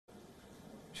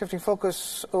Shifting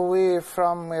focus away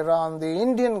from Iran, the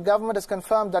Indian government has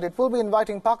confirmed that it will be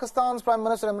inviting Pakistan's Prime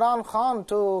Minister Imran Khan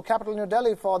to capital New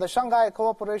Delhi for the Shanghai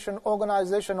Cooperation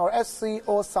Organisation or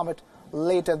SCO summit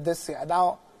later this year.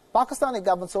 Now, Pakistani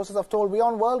government sources have told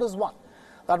WION World is One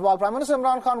that while Prime Minister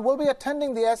Imran Khan will be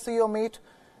attending the SCO meet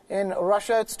in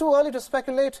Russia, it's too early to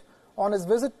speculate on his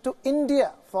visit to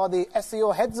India for the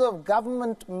SCO heads of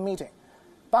government meeting.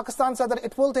 Pakistan said that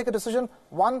it will take a decision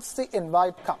once the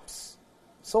invite comes.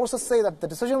 Sources say that the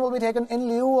decision will be taken in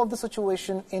lieu of the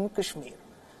situation in Kashmir.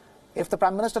 If the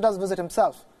Prime Minister does visit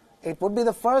himself, it would be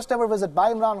the first ever visit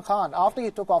by Imran Khan after he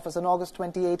took office in August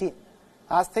 2018.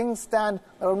 As things stand,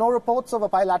 there are no reports of a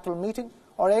bilateral meeting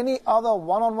or any other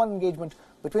one-on-one engagement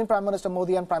between Prime Minister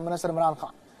Modi and Prime Minister Imran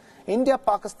Khan.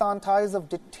 India-Pakistan ties have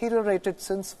deteriorated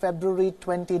since February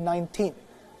 2019,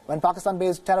 when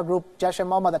Pakistan-based terror group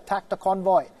Jaish-e-Mohammed attacked a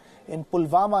convoy in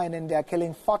Pulwama in India,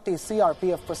 killing 40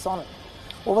 CRPF personnel.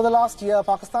 Over the last year,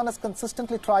 Pakistan has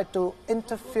consistently tried to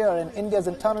interfere in India's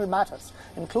internal matters,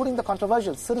 including the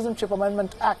controversial Citizenship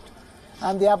Amendment Act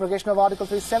and the abrogation of Article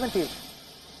 370.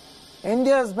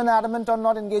 India has been adamant on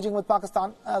not engaging with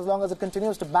Pakistan as long as it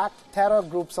continues to back terror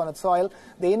groups on its soil.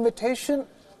 The invitation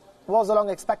was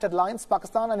along expected lines.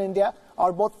 Pakistan and India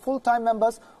are both full-time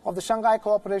members of the Shanghai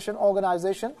Cooperation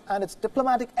Organisation, and it's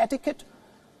diplomatic etiquette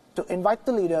to invite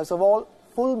the leaders of all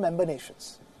full member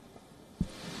nations.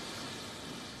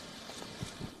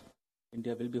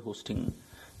 India will be hosting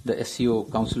the SCO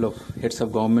Council of Heads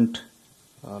of Government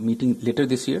meeting later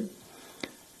this year.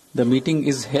 The meeting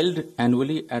is held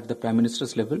annually at the Prime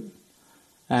Minister's level,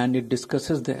 and it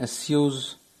discusses the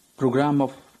SCO's program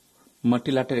of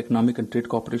multilateral economic and trade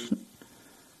cooperation.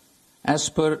 As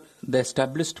per the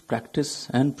established practice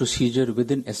and procedure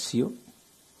within SCO,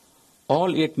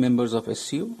 all 8 members of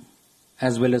SCO,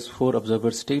 as well as 4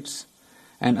 observer states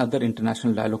and other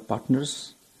international dialogue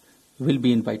partners, will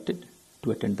be invited to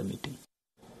attend the meeting.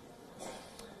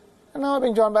 And now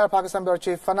being joined by our Pakistan Bureau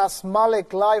Chief Anas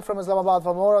Malik, live from Islamabad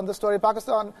for more on this story.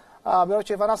 Pakistan Bureau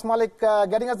Chief Anas Malik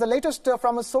getting us the latest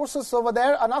from his sources over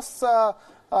there. Anas,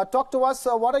 talk to us.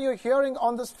 What are you hearing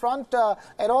on this front?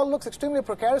 It all looks extremely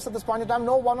precarious at this point in time.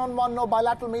 No one-on-one, no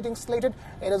bilateral meetings slated.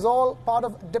 It is all part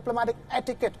of diplomatic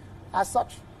etiquette as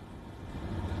such.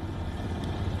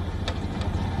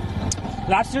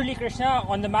 Absolutely, Krishna.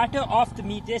 On the matter of the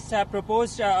meet, this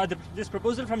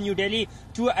proposal from New Delhi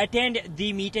to attend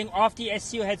the meeting of the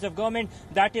SCO heads of government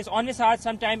that is on its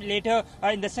sometime later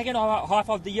in the second half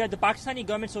of the year, the Pakistani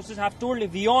government sources have told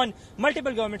WION,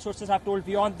 multiple government sources have told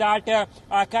WION that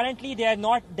currently they are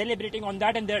not deliberating on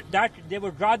that, and that they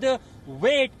would rather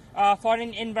wait for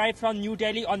an invite from New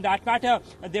Delhi on that matter.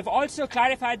 They've also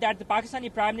clarified that the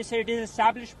Pakistani Prime Minister, it is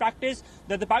established practice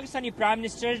that the Pakistani Prime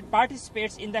Minister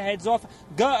participates in the heads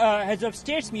of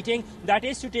states meeting that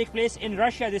is to take place in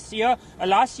Russia this year.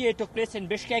 Last year it took place in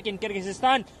Bishkek in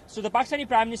Kyrgyzstan. So the Pakistani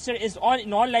Prime Minister is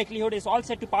in all likelihood is all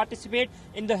set to participate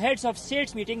in the heads of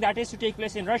states meeting that is to take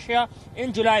place in Russia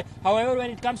in July. However,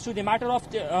 when it comes to the matter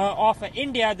of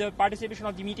India, the participation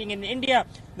of the meeting in India,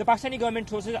 the Pakistani government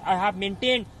sources have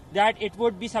maintained that it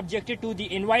would be subjected to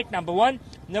the invite, number one.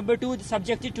 Number two,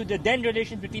 subjected to the then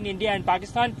relations between India and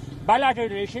Pakistan, bilateral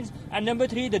relations. And number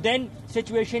three, the then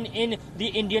situation in the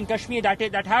Indian Kashmir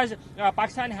that has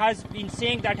Pakistan has been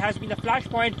saying that has been the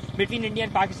flashpoint between India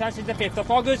and Pakistan since the 5th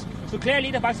of August. So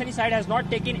clearly the Pakistani side has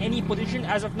not taken any position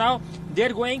as of now.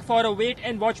 They're going for a wait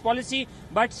and watch policy.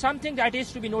 But something that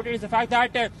is to be noted is the fact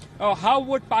that how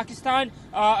would Pakistan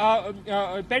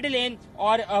pedal in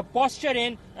or posture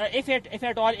in if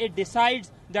at all it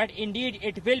decides that indeed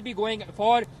it will be going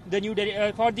for the New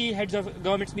Delhi for the heads of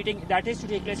governments meeting that is to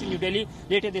take place in New Delhi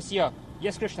later this year.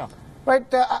 Yes, Krishna. Right,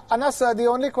 Anas, the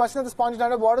only question at this point in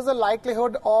time, what is the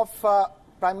likelihood of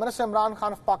Prime Minister Imran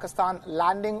Khan of Pakistan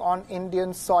landing on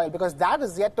Indian soil? Because that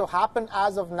is yet to happen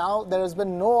as of now. There has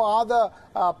been no other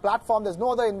platform, there's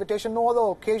no other invitation, no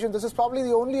other occasion. This is probably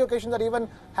the only occasion that even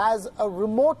has a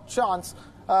remote chance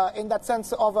in that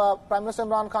sense of Prime Minister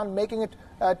Imran Khan making it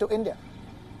to India.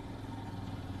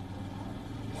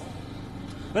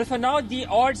 Well, for now, the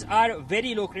odds are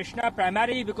very low, Krishna,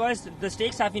 primarily because the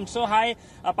stakes have been so high.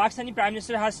 Pakistani Prime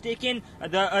Minister has taken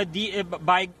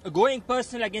by going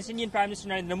personal against Indian Prime Minister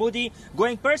Narendra Modi,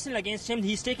 going personal against him,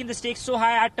 he's taken the stakes so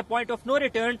high at the point of no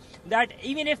return that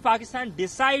even if Pakistan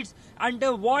decides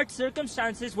under what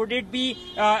circumstances would it be,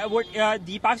 would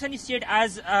the Pakistani state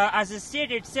as a state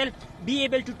itself be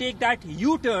able to take that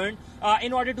U-turn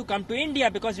in order to come to India?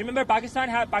 Because remember,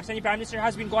 Pakistani Prime Minister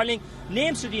has been calling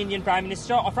names to the Indian Prime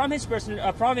Minister from his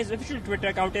official Twitter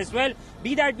account as well,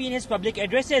 be that be in his public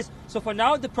addresses. So for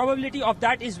now, the probability of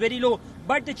that is very low.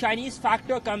 but the Chinese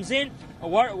factor comes in.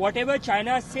 Whatever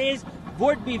China says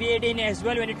would be weighed in as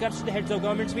well when it comes to the heads of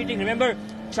governments meeting. Remember,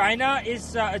 China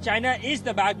is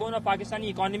the backbone of Pakistani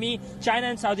economy. China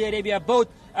and Saudi Arabia both.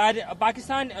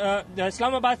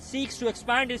 Islamabad seeks to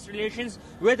expand its relations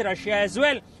with Russia as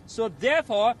well. So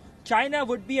therefore, China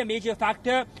would be a major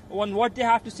factor on what they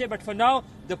have to say. But for now,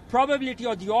 the probability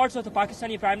or the odds of the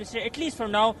Pakistani Prime Minister, at least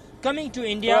from now, coming to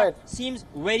India seems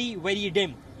very, very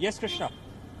dim. Yes, Krishna.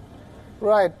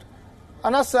 Right.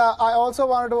 Anas, I also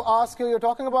wanted to ask you, you're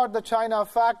talking about the China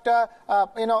factor,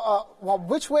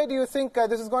 which way do you think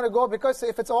this is going to go? Because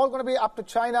if it's all going to be up to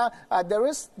China, there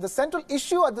is the central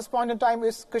issue at this point in time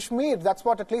is Kashmir. That's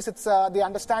what at least it's the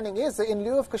understanding is. In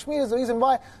lieu of Kashmir is the reason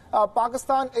why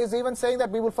Pakistan is even saying that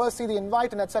we will first see the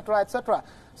invite and etc., etc.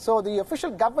 So the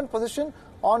official government position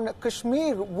on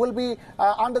Kashmir will be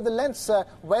under the lens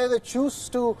whether they choose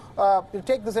to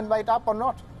take this invite up or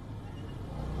not.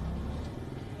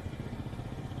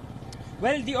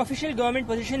 Well, the official government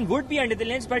position would be under the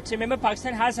lens, but remember,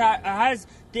 Pakistan has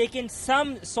taken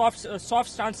some soft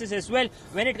stances as well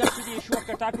when it comes to the issue of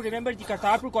Kartarpur. Remember, the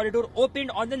Kartarpur corridor opened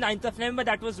on the 9th of November.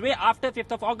 That was way after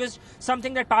 5th of August,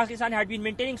 something that Pakistan had been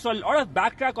maintaining. So a lot of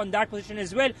backtrack on that position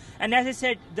as well. And as I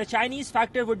said, the Chinese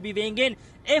factor would be weighing in.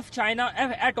 If China,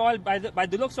 if at all, by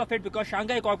the looks of it, because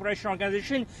Shanghai Cooperation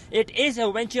Organisation, it is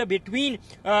a venture between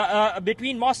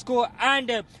Moscow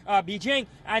and Beijing,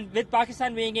 and with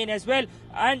Pakistan weighing in as well,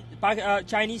 and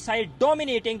Chinese side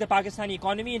dominating the Pakistani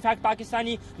economy. In fact,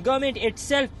 Pakistani government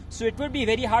itself. So it would be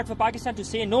very hard for Pakistan to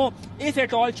say no if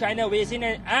at all China weighs in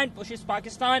and pushes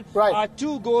Pakistan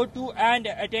to go to and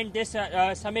attend this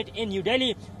summit in New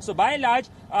Delhi. So by and large,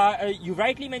 you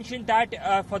rightly mentioned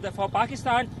that for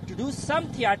Pakistan to do some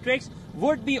theatrics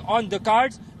would be on the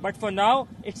cards, but for now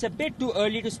it's a bit too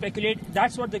early to speculate.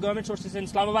 That's what the government sources in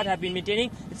Islamabad have been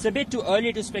maintaining. It's a bit too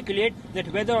early to speculate that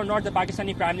whether or not the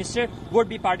Pakistani Prime Minister would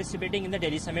be participating in the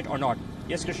Delhi summit or not.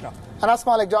 Yes, Krishna. Anas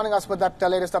Malik joining us with that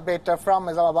latest update from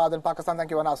Islamabad in Pakistan.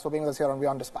 Thank you, Anas, for being with us here on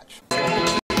WION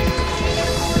Dispatch.